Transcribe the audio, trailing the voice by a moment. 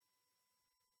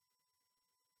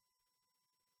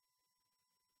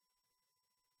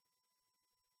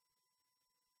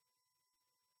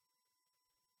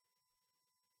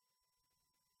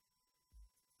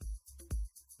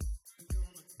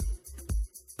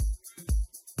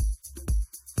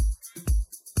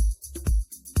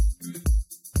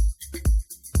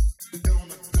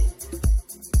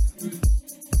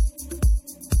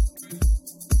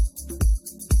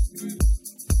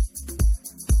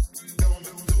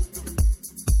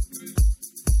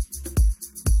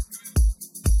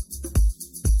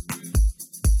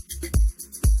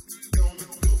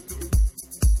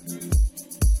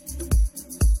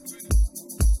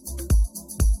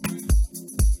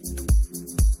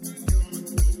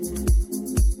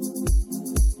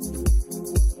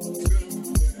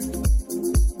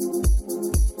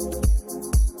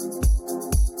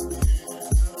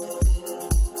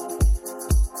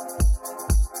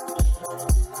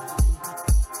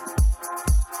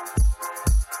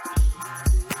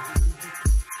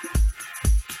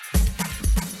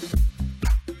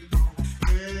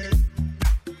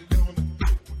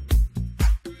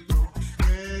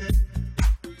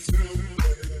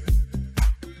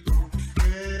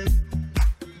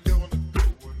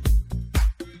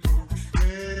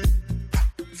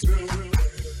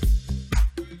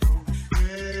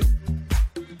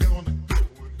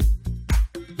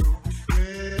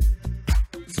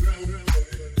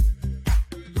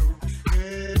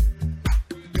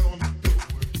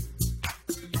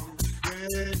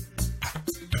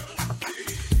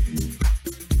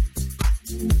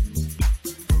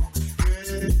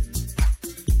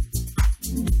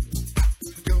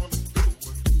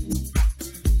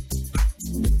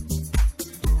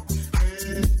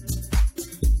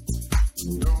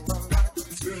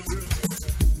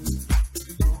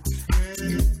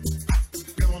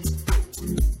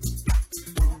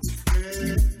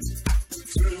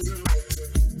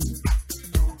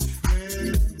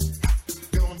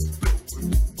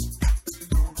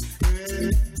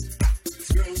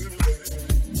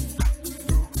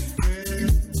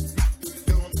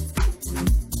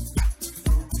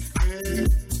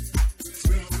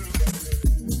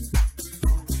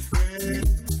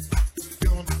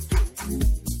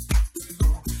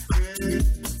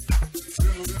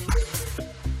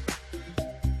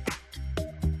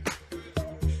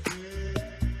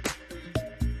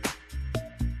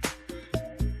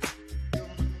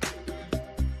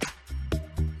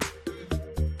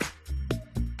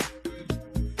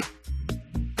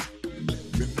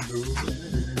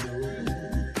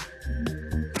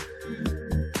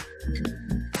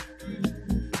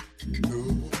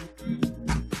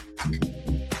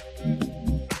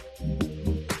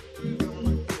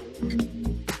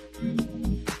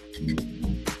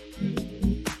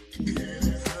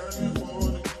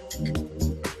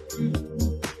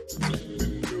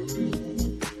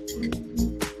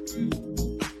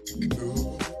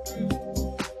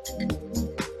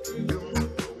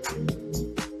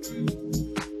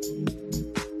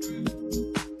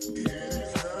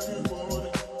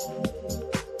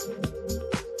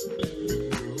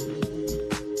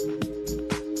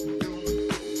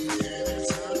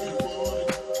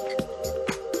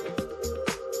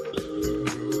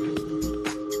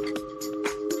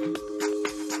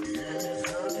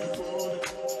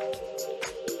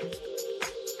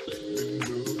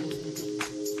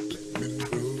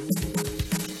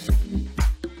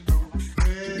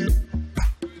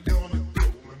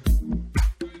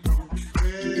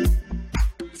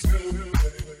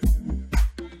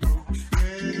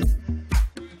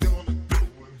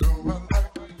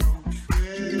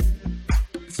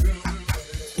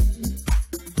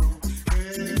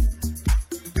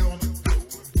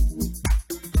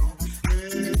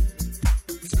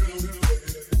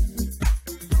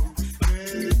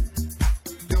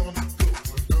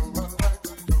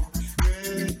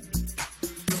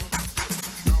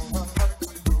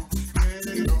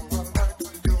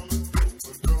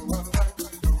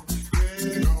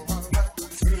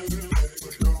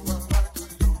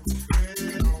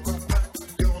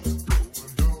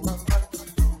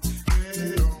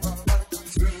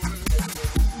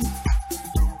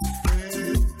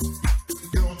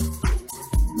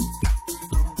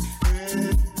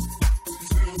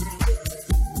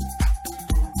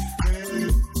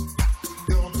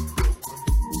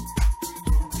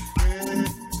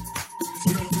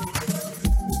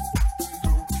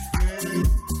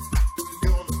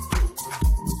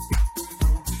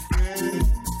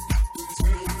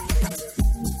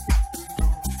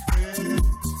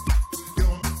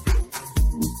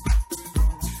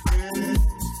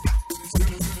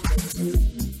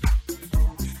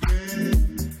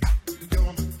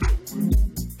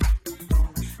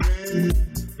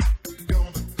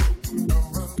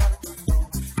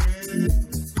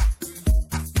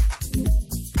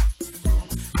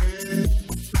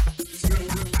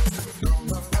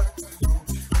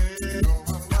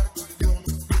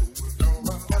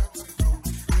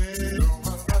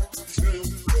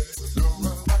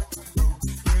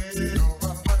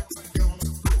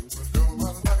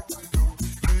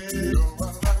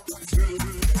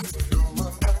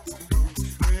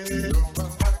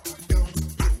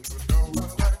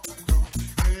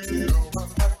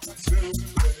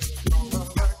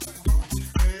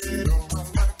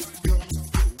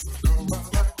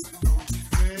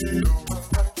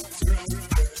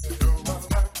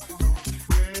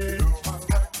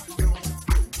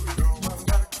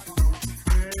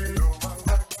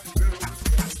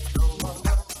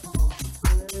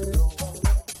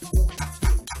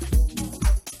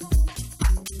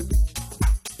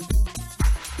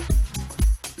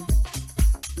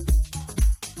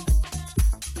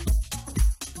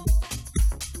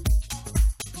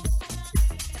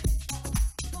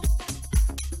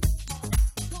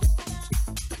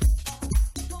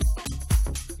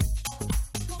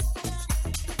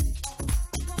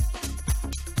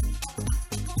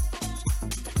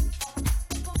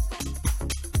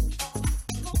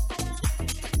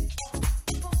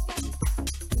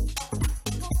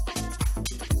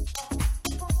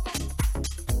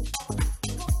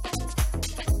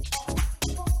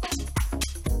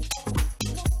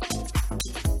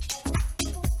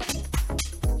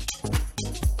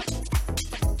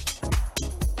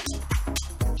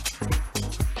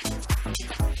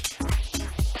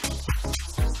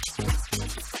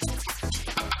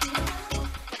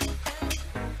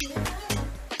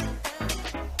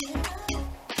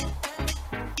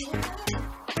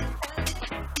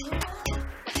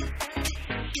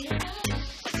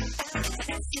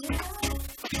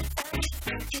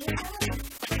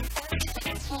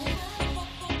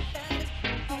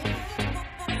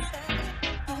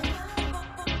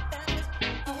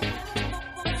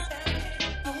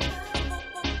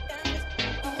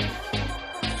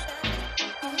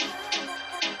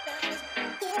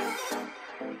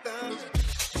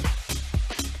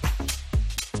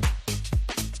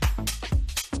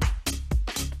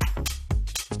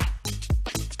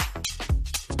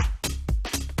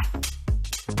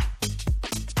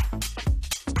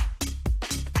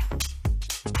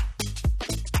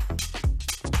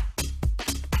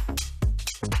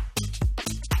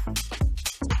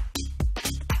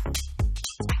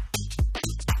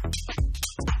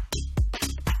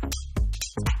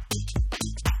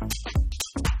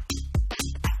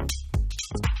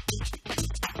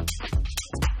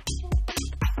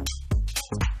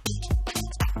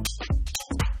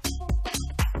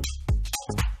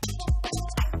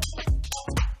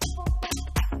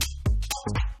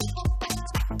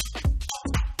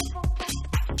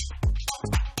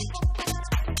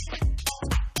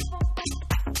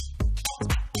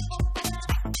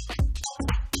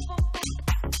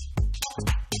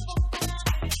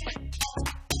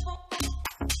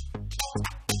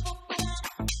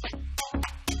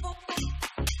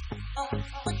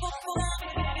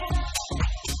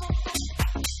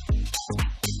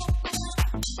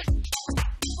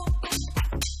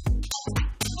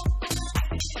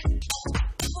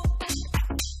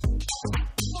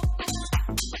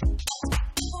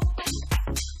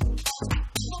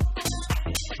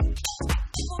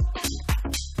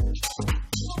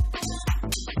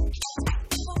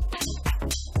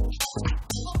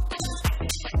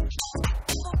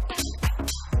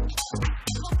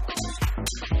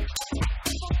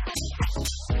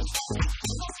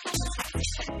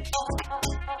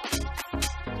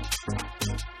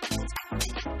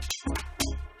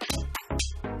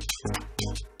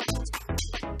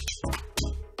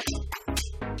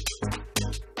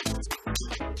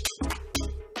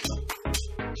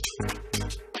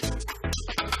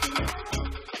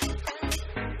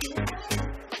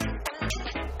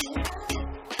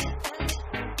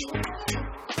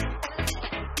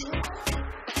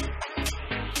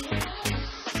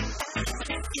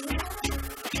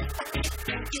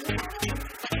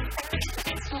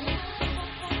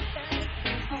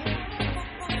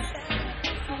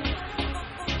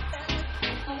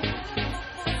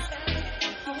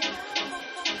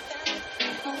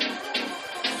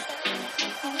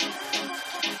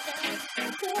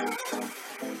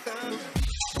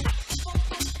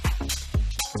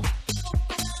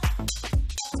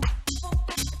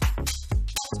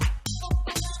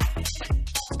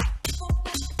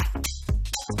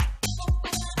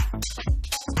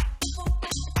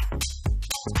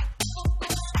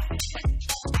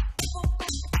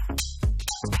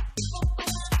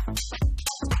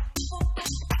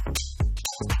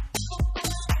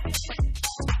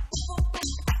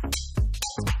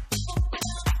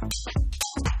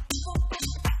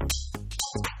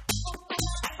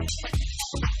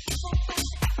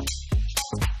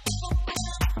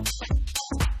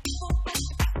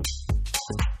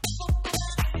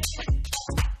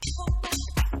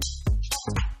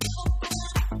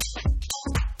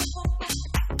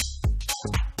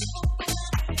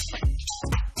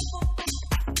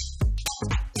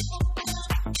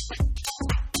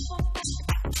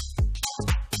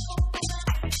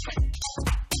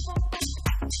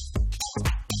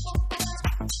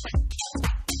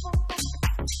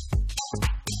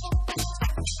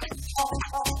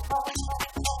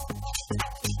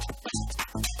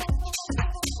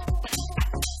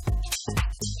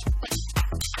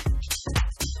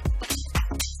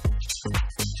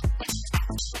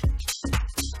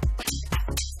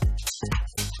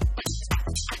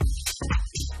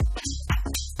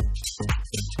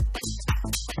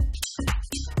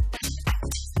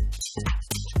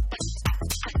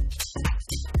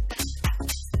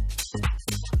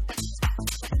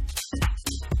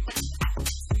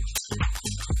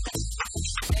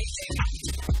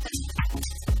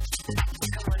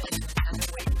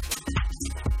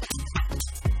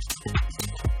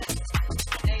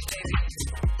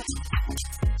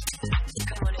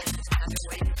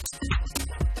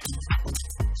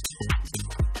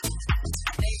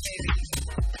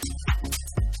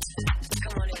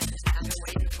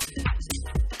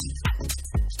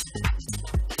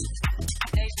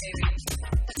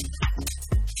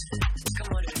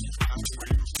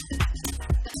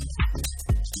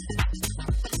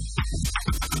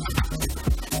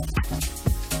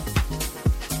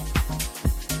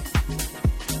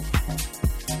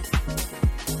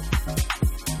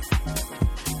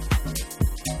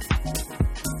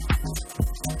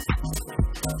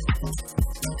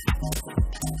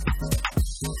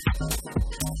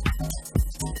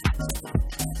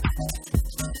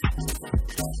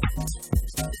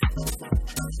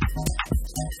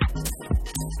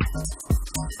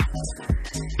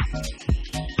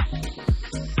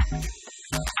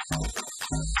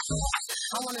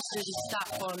to just stop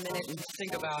for a minute and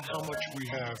think about how much we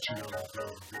have to.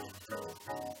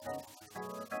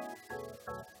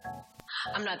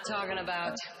 I'm not talking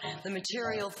about the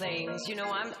material things, you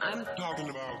know, I'm talking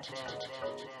about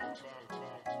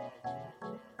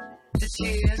the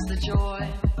tears, the joy,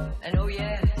 and oh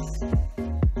yes,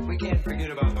 we can't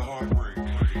forget about the heartbreak.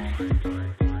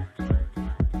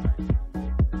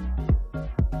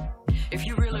 If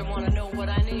you really want to know what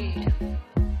I need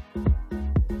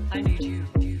you.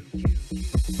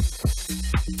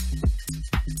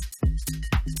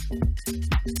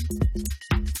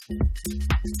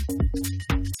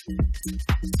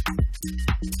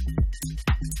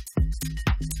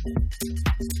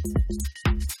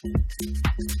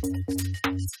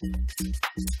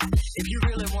 If you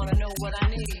really want to know what I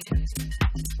need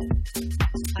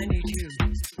you.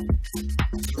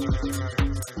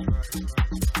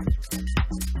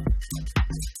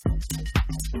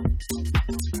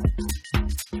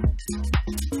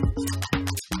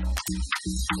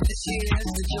 The tears,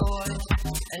 the joy,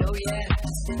 and oh yeah,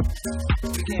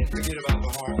 we can't forget about the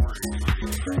heartbreak.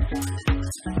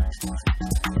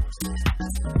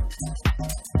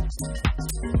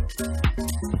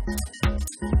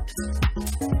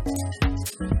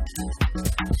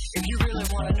 If you really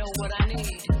want to know what I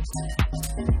need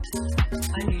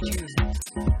you.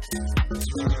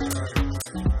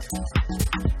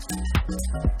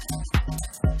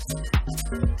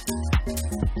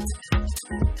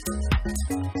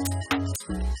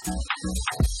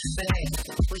 But hey,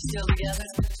 we're still together.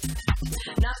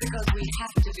 Not because we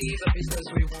have to be, but because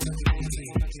we want to be.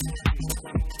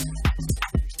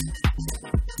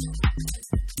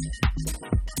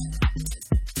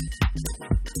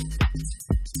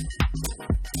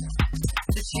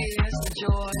 The tears, the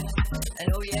joy, and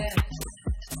oh yeah,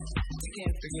 you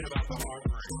can't forget about the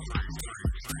heartbreak.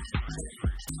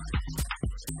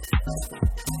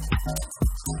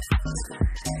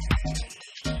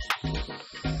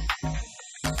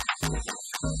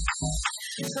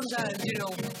 Sometimes, you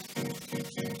know,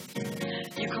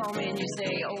 you call me and you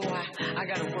say, oh, I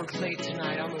gotta work late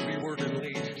tonight, I'm gonna be working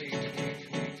late.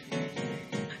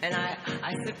 And I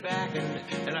sit back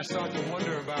and I start to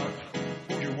wonder about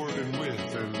who you're working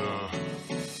with and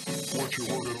what you're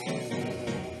working on.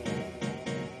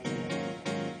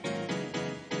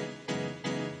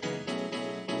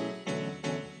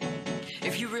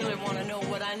 If you really want to know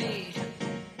what I need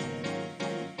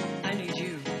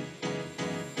you.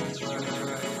 That's right.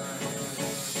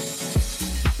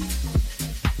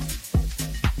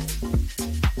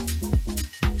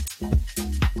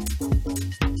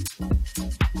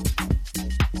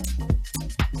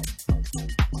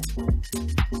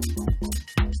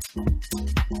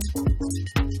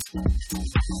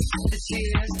 The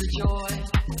tears, the joy,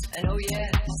 and oh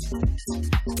yes,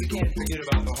 we can't forget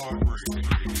about the heartbreak.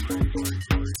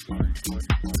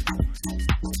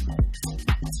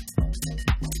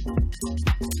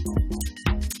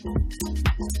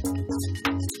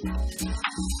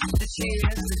 The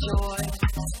tears, the joy,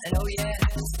 and oh yes,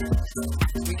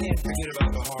 we can't forget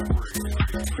about the heartbreak.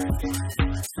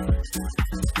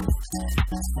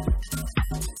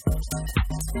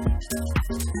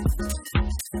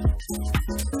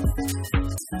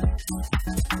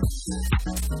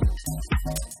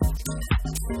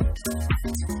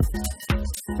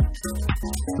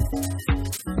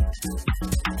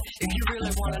 If you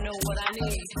really want to know what I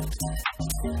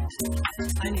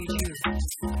need you.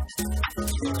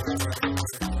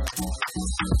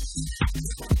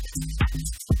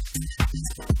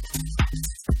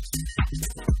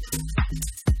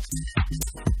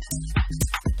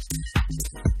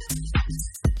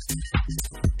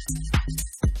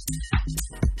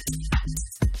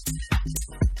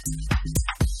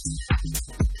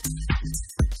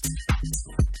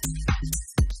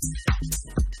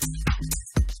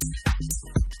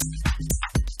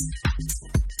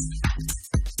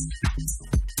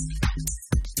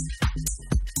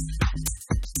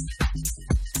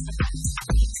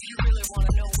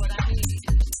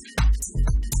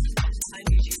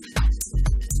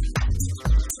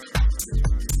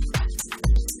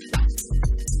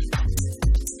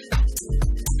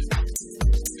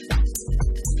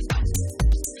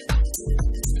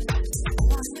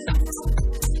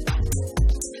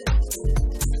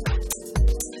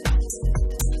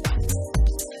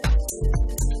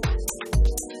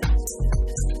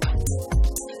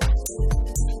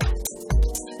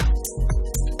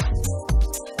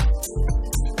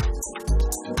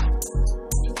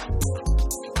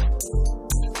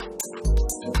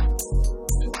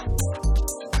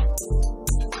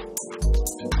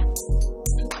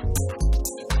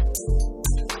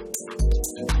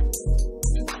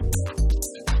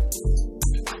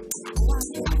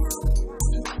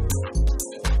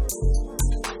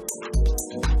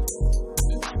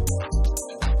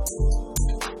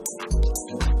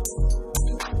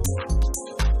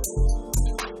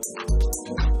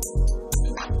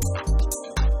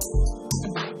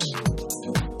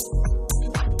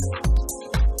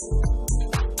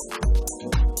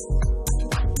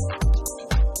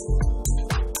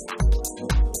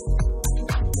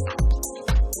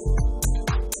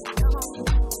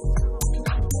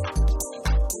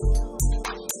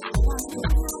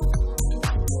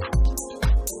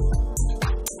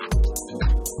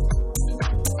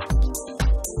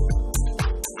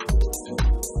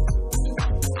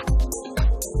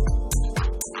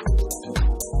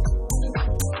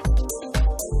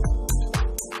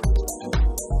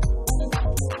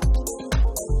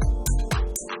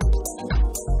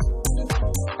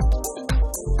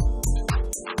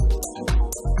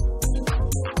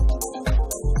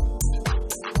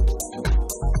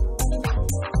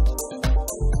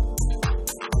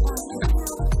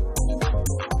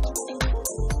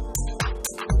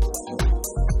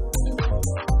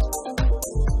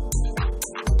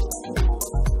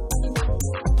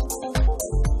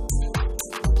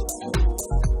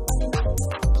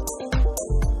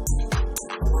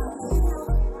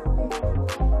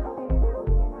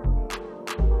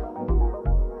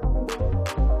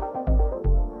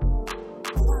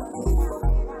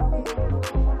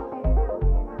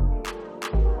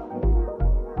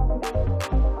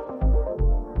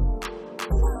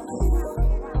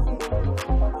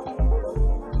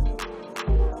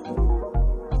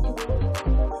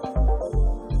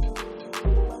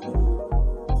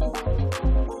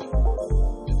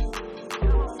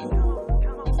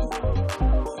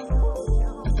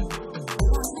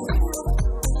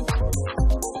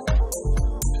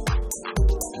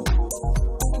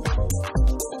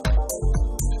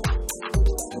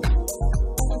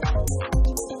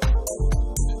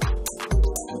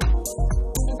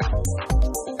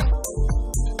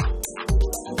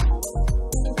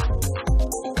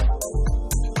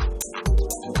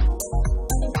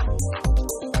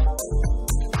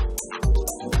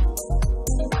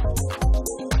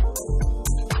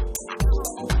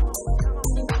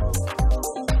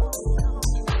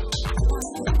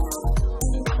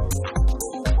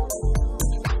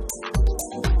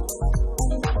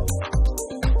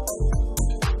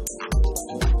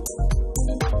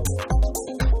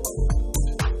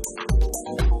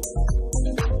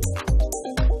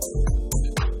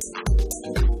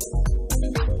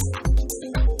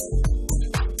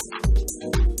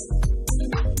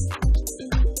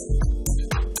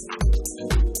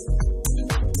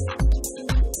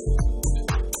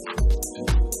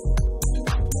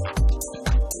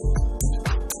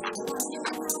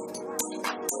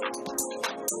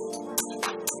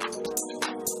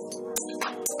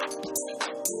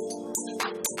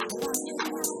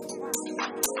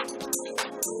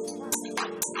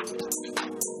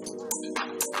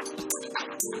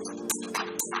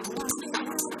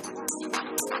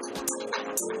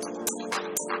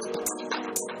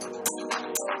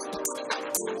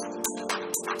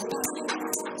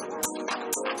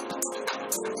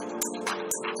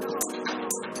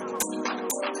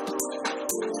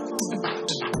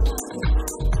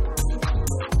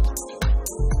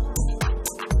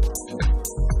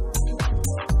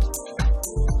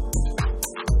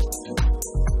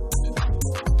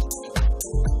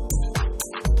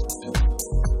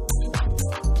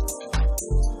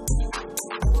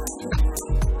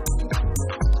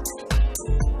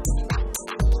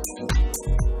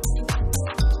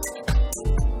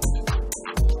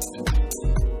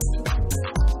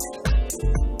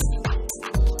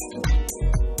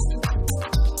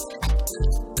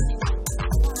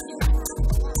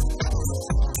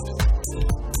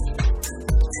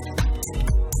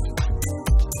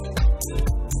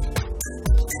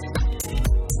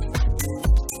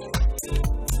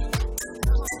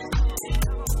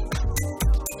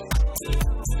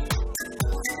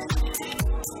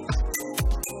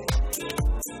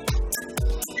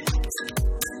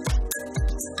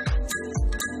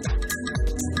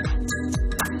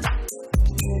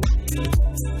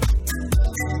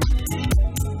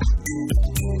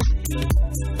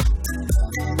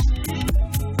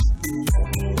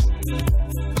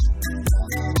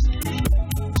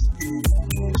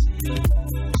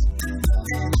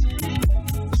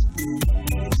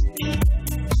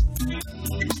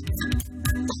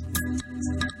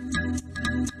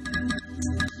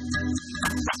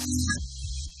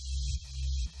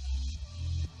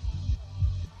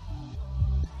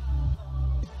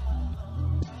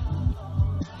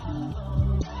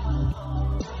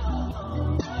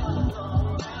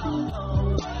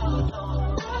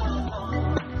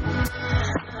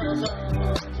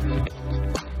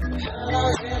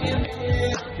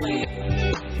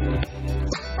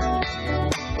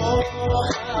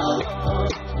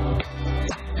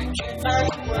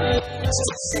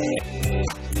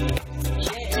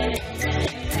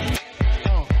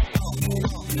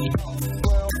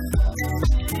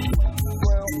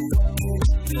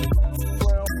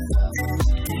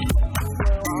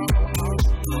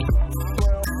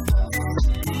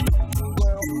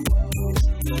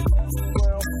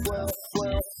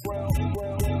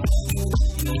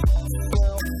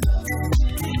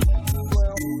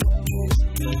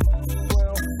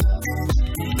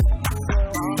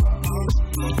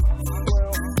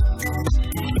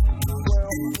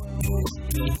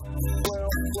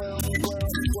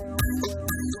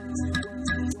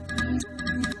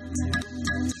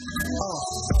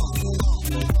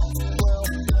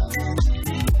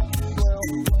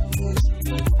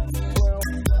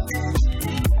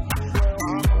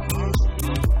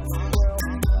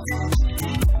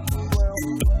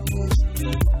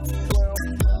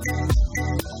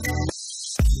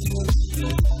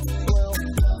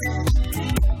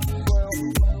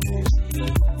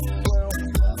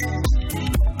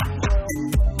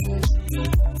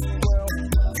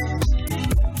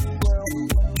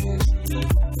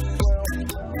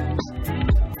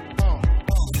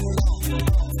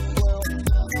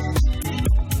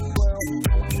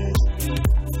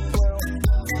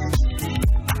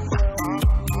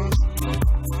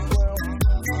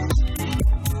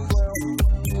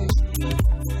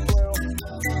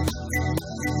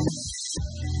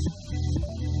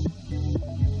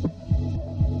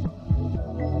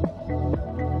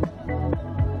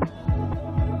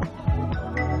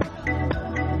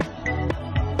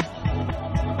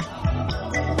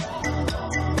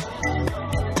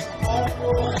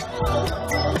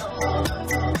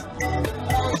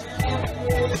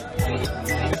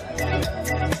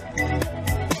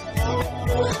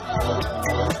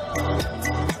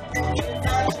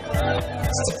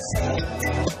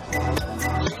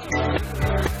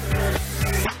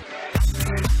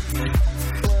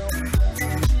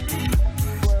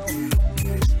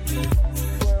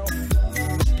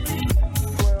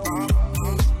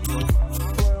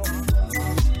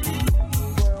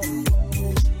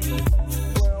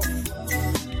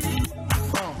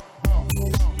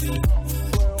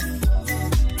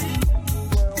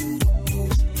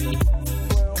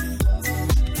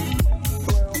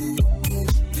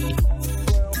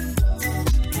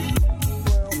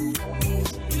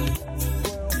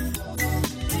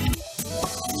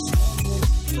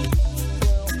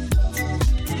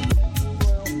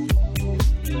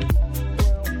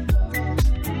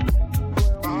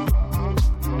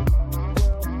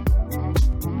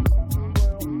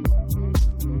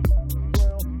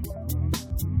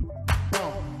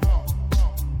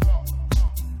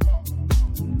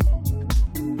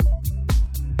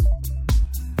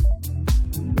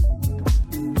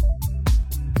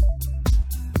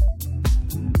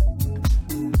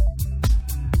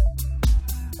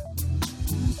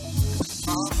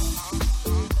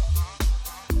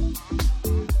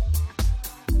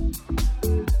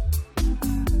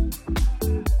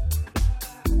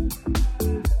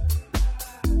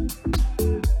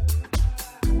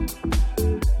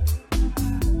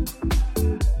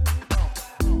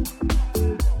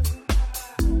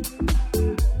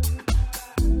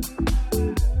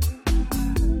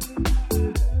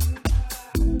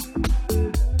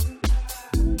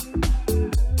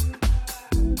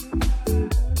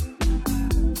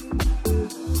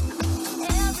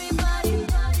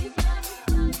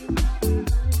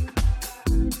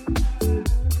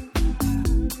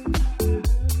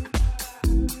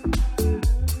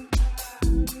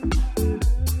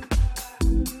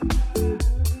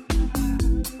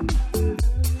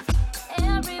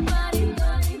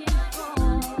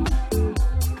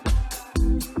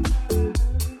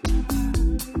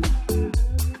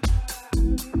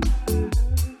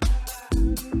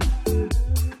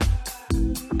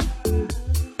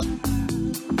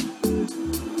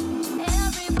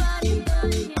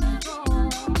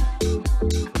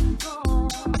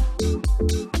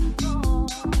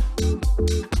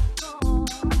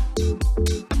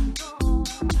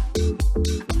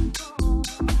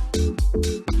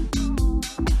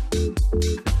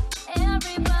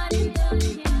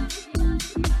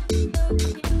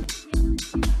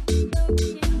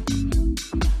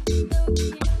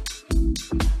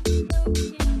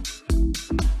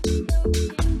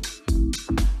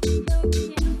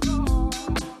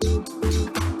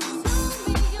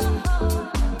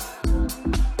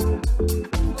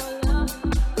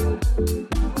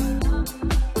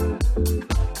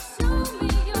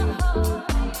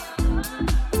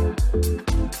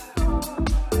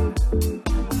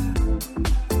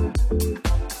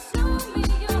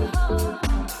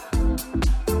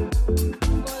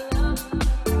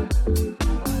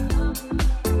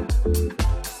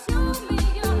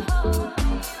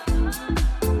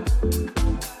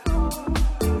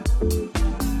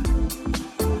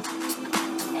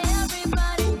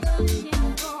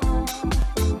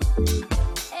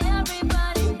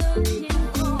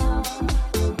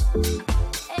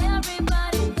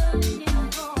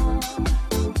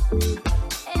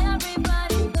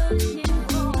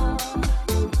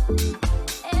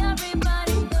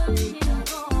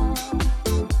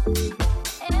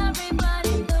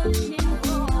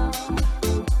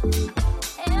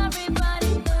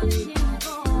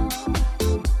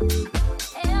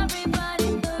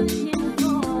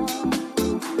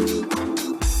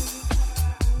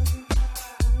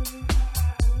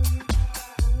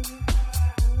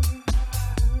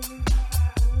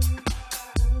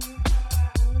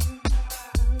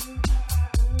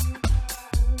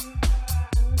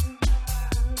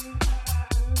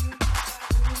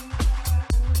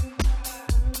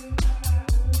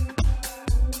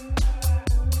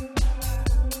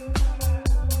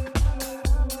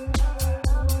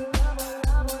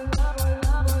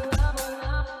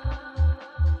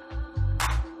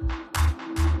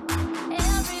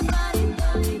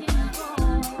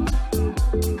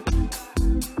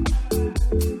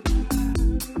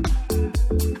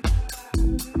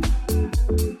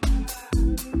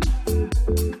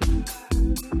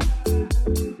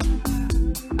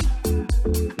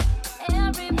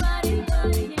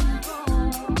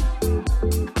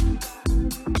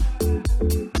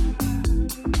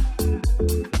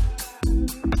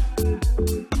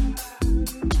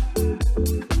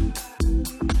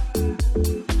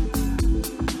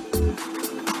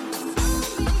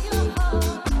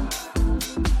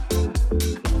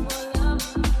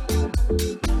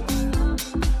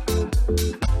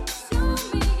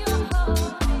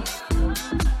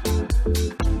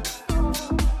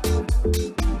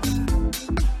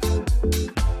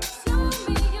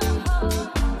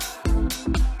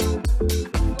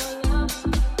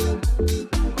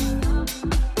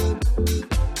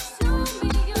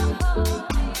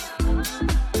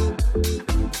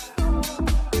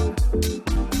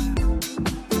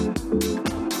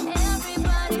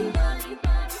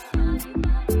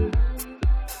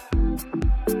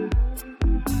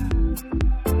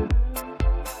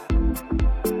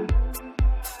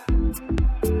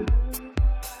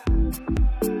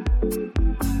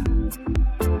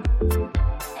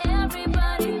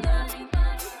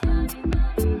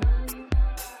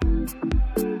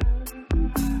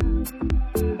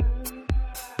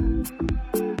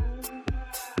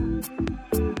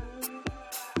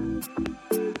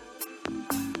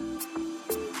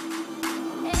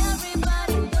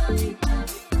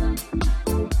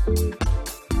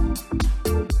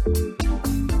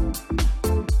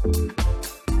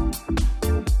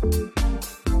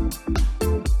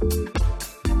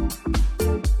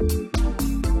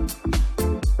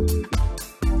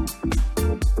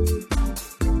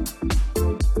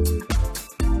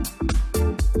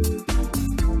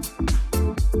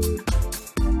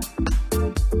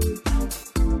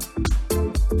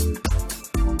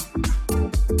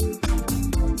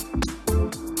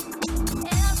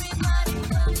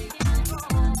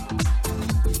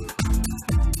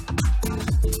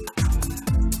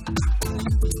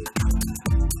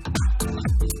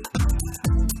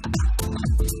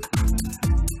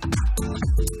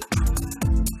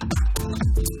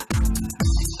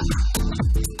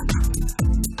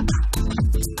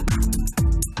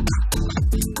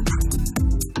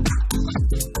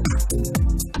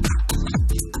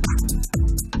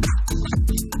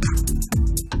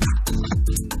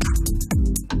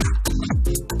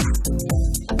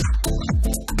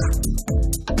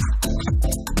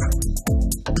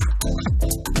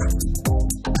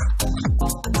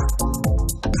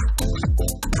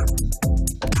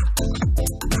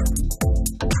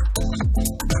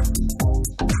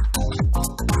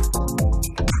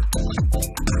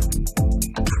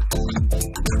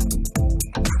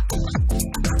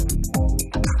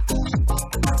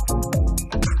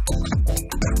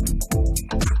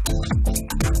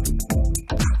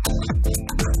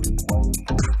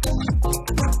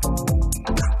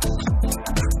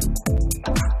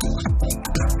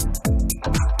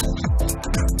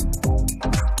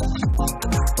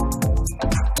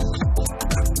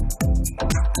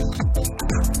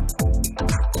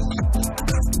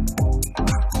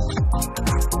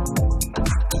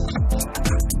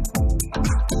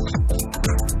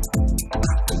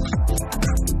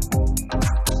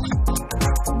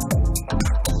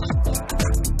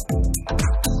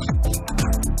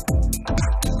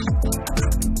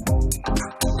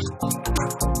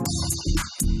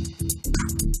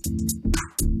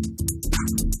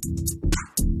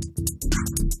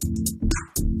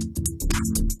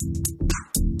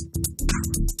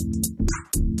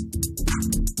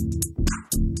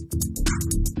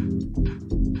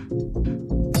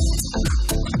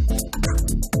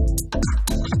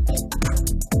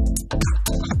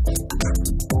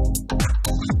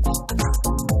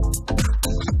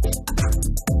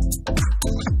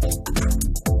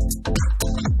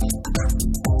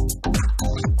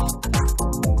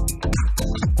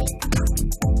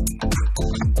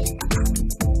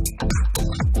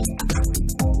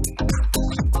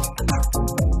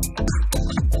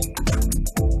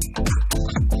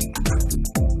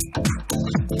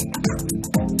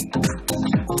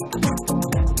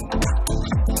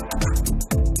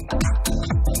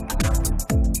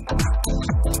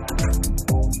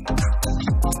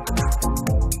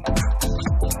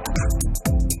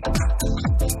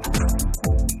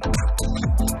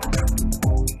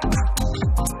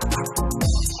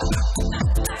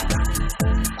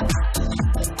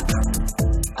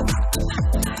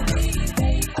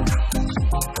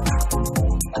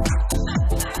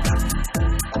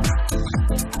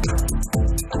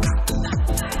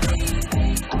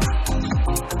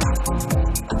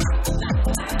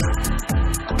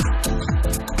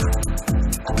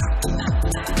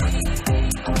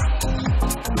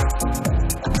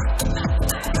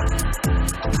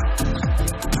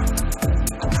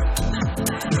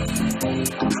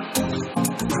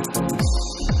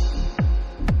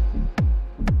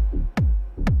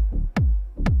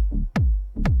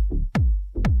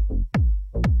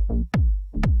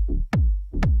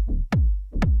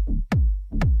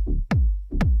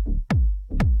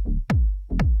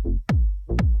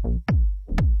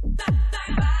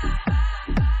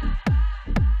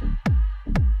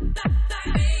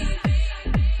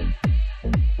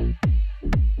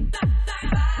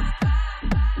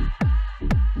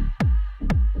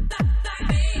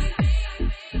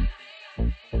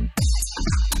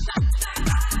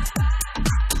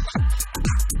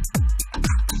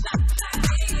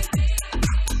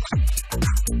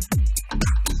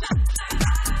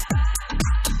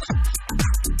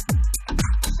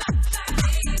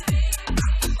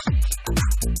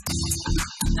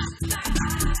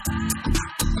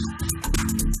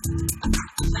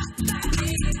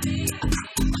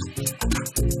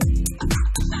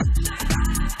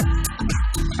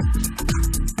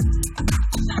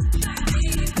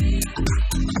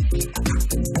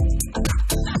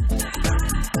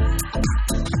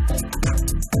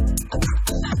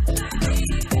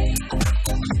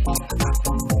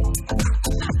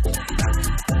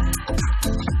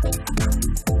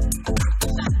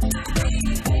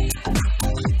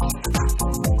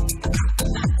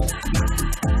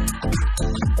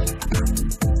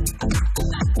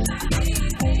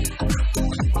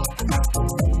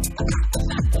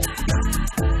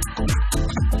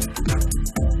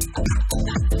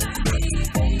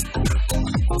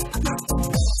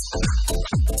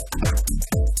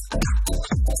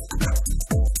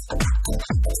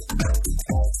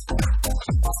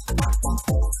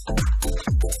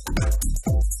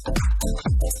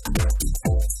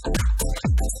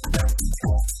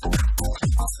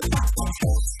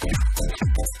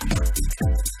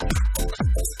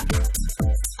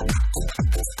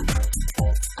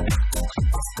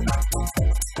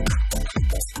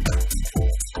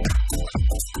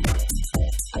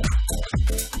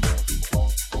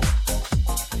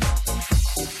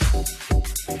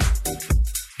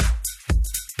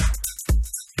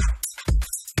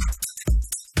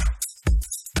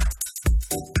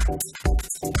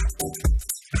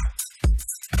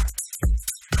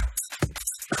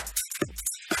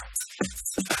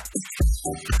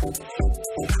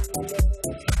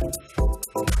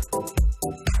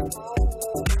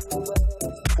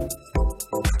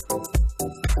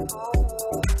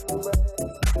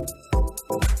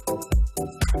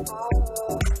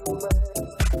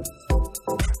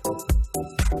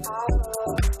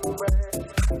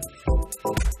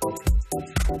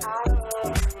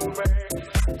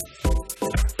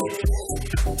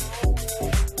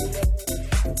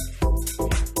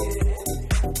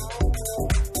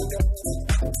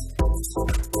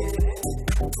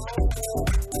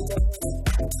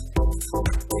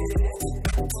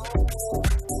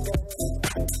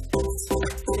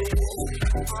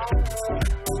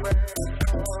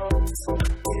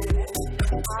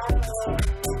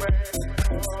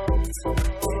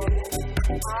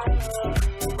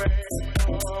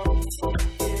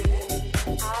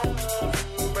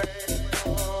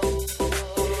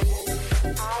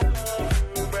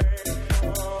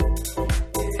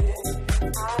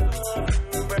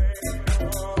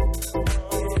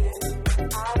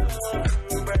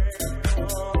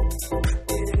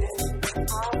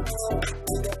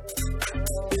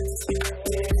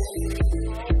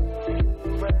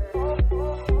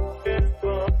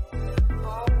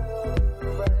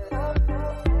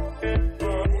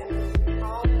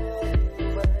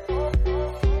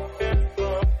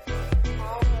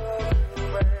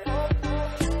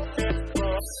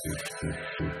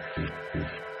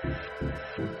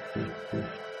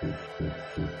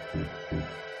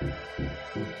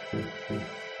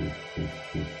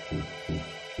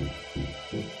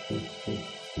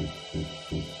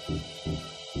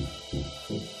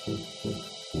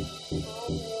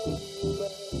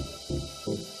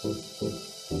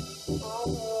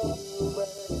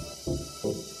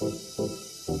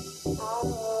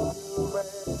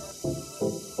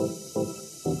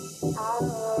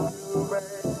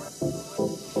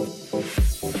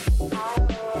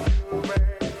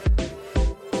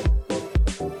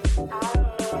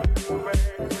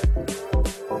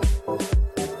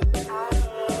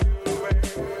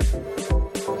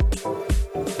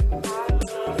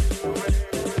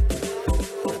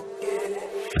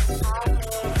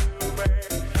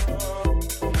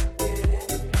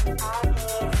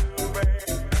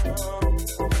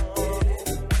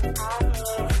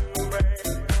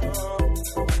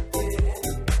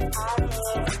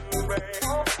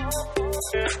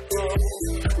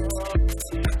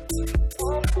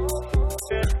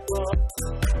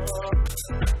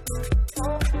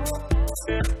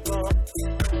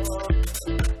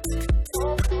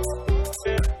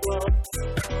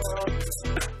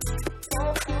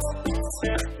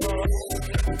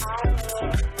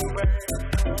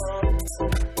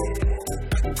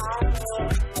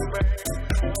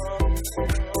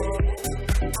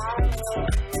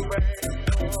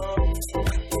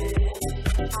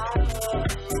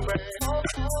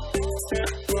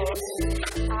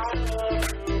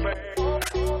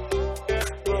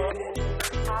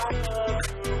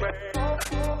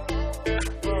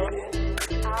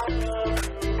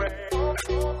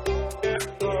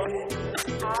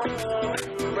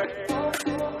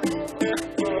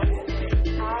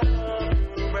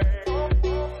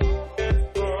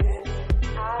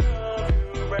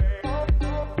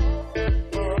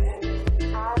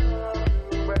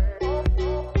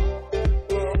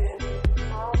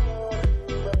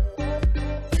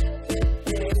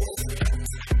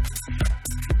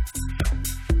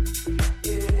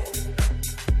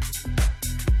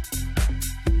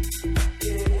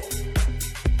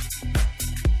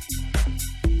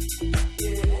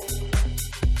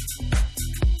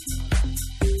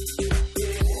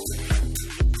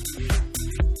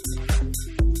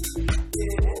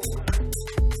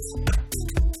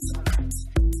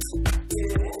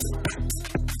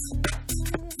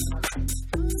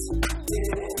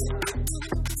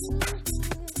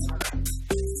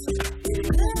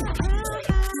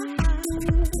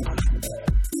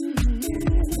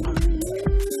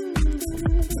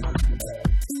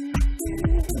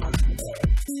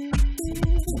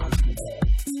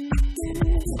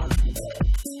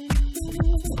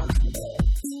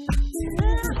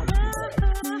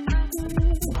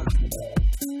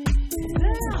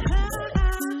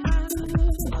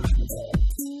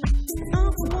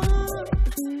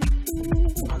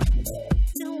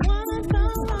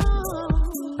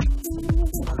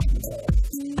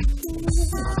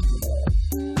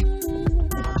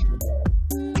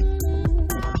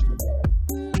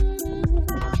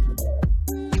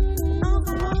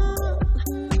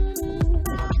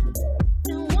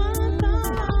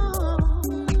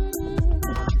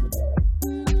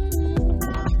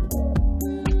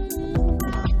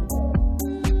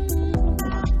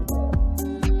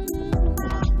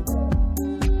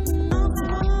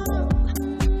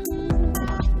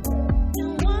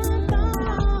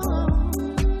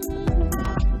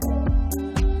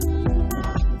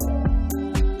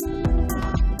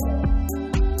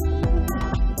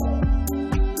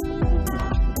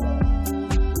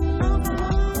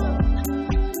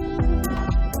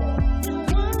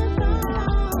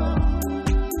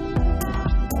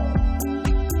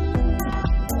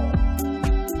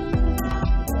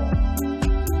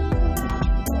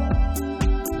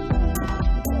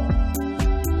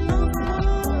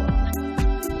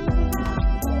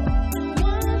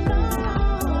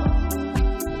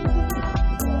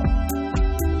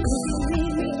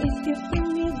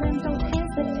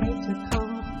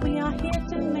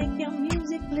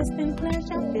 bliss and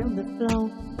pleasure, feel the flow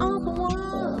of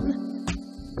one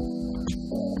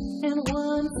and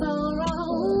one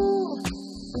sorrow.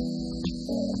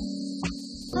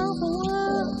 Of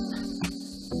one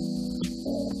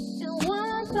and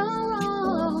one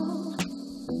sorrow.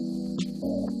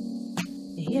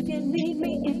 If you need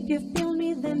me, if you feel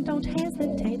me, then don't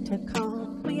hesitate to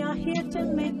call. We are here to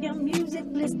make your music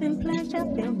bliss and pleasure,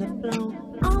 feel the flow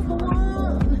of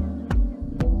one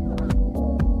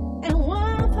and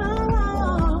one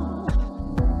sorrow.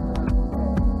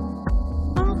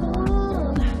 Of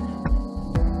one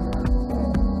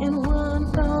and one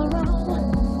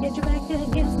sorrow. Get your back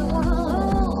against the wall.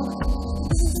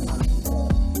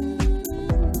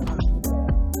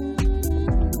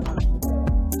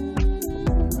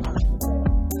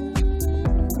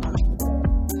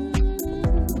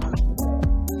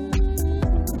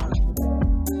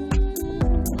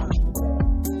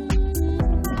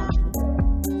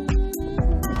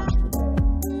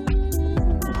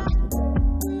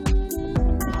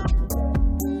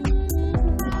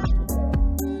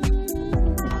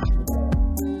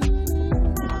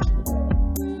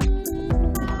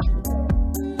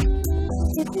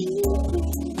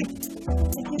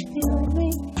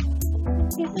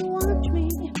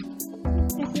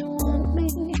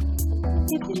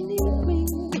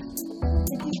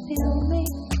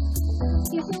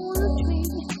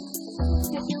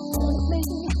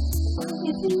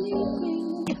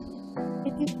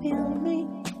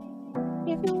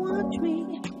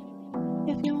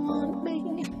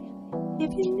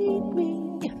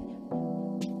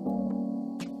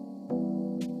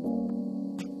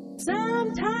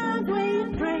 Sometimes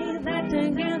we pray that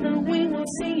together we will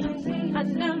see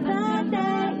another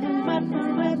day, but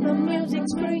forever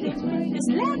music's free.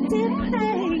 Just let it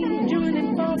play,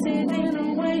 joining forces in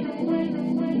a way,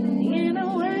 in a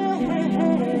way.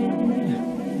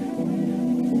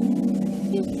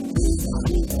 If you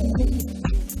feel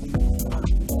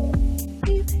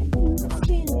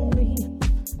me,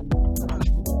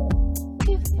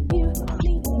 if you need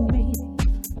me.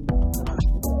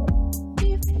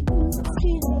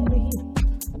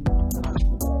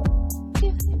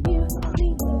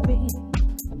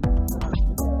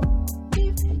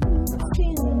 If you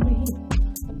feel me,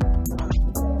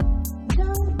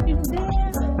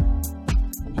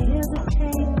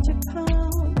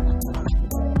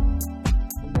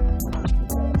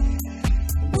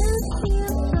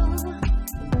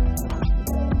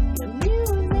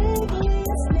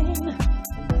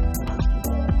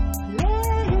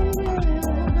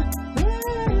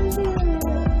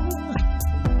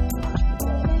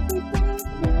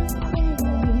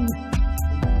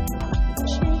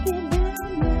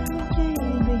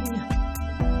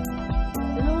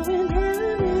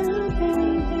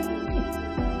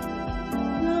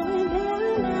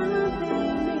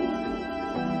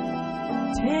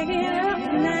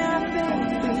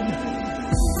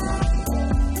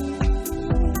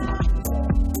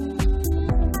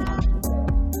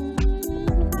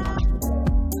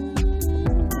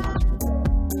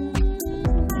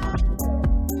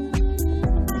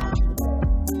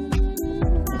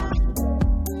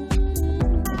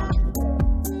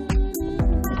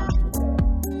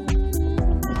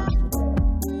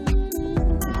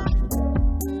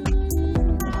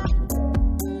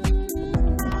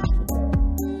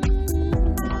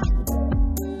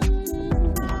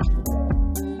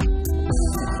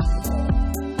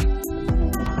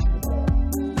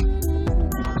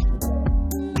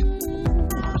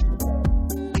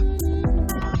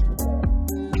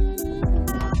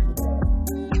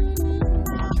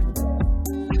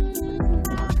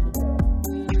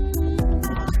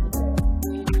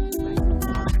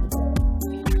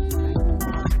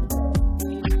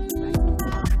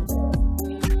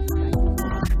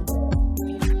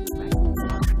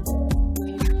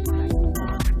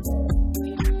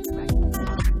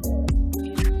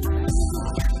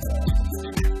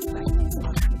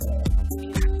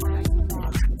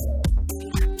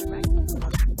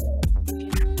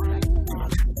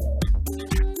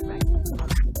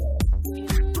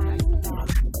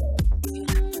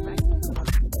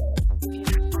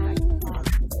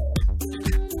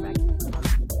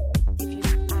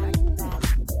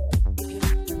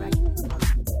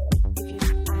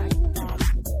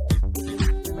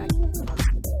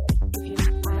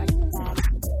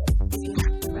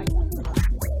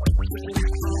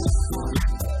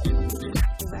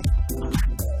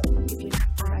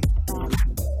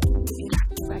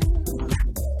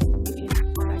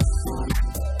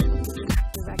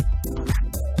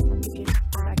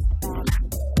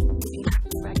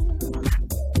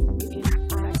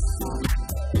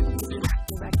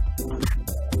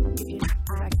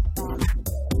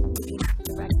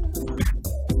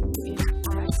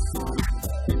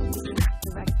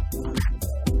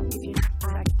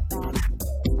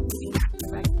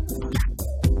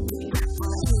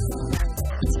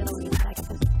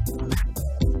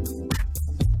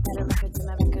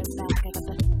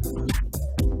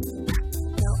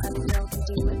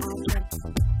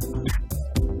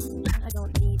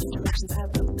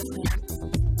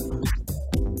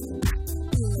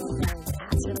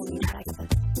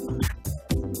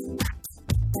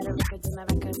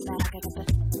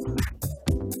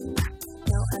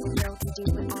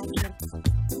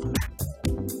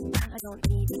 don't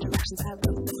need the directions, I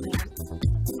wrote the plan.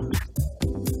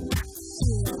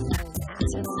 You know better than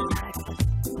acid on the back.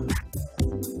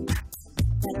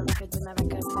 Better records in my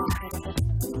record back.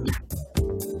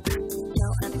 No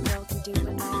other girl can do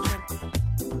what I can.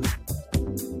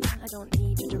 I don't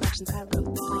need the directions, I wrote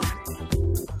the plan.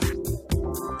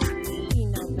 You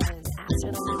know better than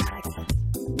acid on the back.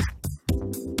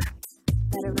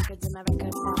 Better records in my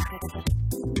record back.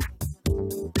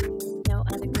 No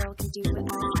other girl can do what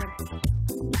I can.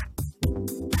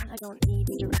 I don't need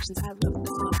the directions, I wrote the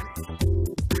plan.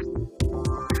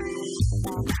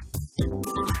 Back,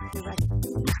 direct,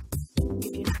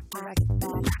 if you direct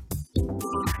back,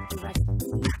 direct,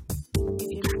 if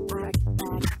you direct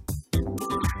back,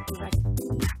 direct,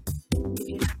 if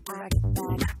you direct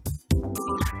back,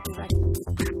 direct,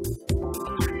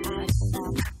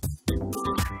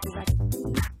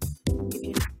 if you direct back, direct, if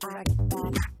you direct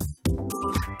back,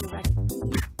 direct,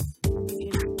 if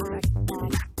you direct back,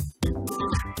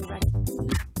 direct,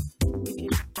 if you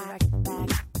direct back,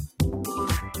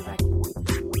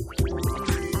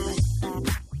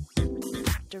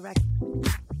 direct, direct,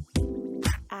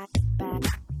 at back,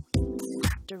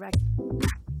 direct,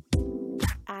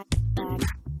 at back,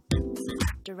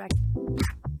 direct,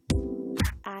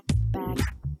 at back,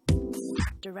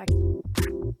 direct.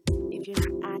 If you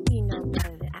know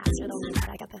better than acid only, but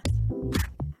I got the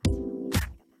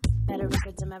better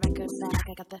records in my record bag.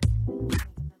 I got the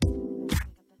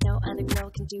no other girl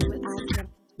can do what I can.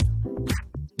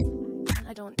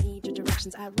 I don't need your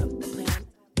directions, I wrote the plan.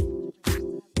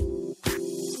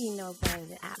 You know better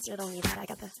than acid, only that I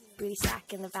got the booty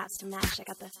sack and the vats to match. I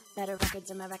got the better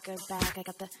records in my record bag. I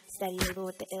got the steady label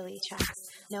with the illy tracks.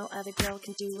 No other girl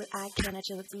can do what I can. I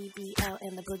chill with BBL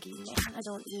and the boogie man. I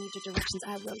don't need your directions,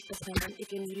 I wrote the plan.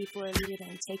 If you're needy for a leader,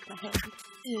 then take my hand.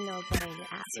 You know better than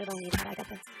acid, only that I got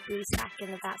the booty sack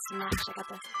and the vats to match. I got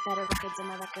the better records in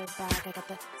my record bag. I got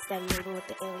the steady label with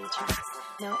the illy tracks.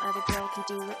 No other girl can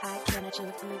do what I can. I chill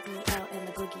with BBL and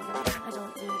the boogie man. I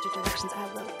don't need your directions, I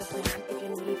wrote the plan. If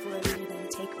you're needy for a leader, then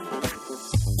take my hand.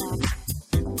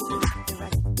 Back,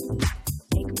 direct,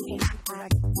 take my hand,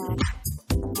 direct, back,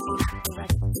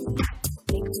 direct,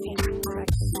 take my hand,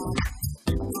 direct, back,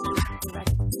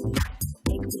 direct,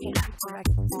 take my hand,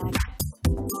 direct, back,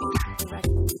 direct,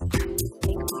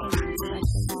 take my hand, direct, back, direct, take my hand, direct,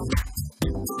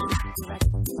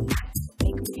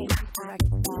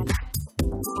 back,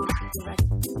 direct,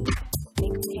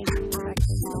 take my hand, direct, back,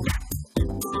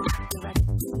 direct,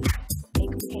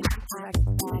 take my hand, direct,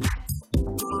 back,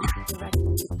 direct,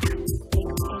 take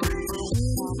my hand,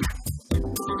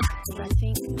 direct,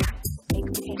 think,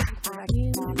 take my hand, direct,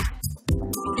 back,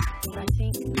 direct,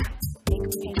 think, take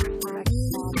my hand, direct,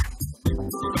 back,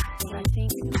 direct, think, take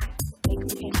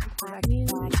my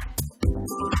hand, direct, back,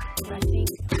 direct,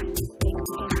 think, take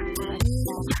my hand, direct, back, direct, think, take my hand, direct, back,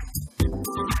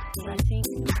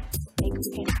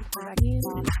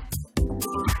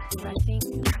 direct, think,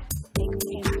 take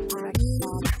my hand, direct, back,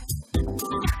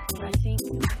 direct,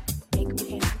 think, take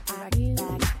my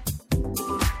hand, direct, back,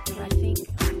 direct, think,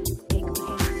 take my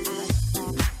hand, direct, back,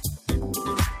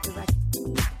 direct,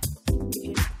 if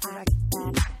you direct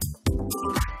back,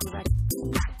 direct,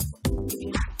 if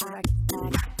you direct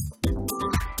back,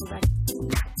 direct,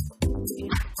 if you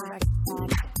direct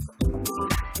back,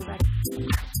 direct,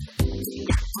 if you direct back, direct, if you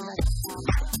direct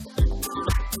back,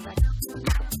 direct,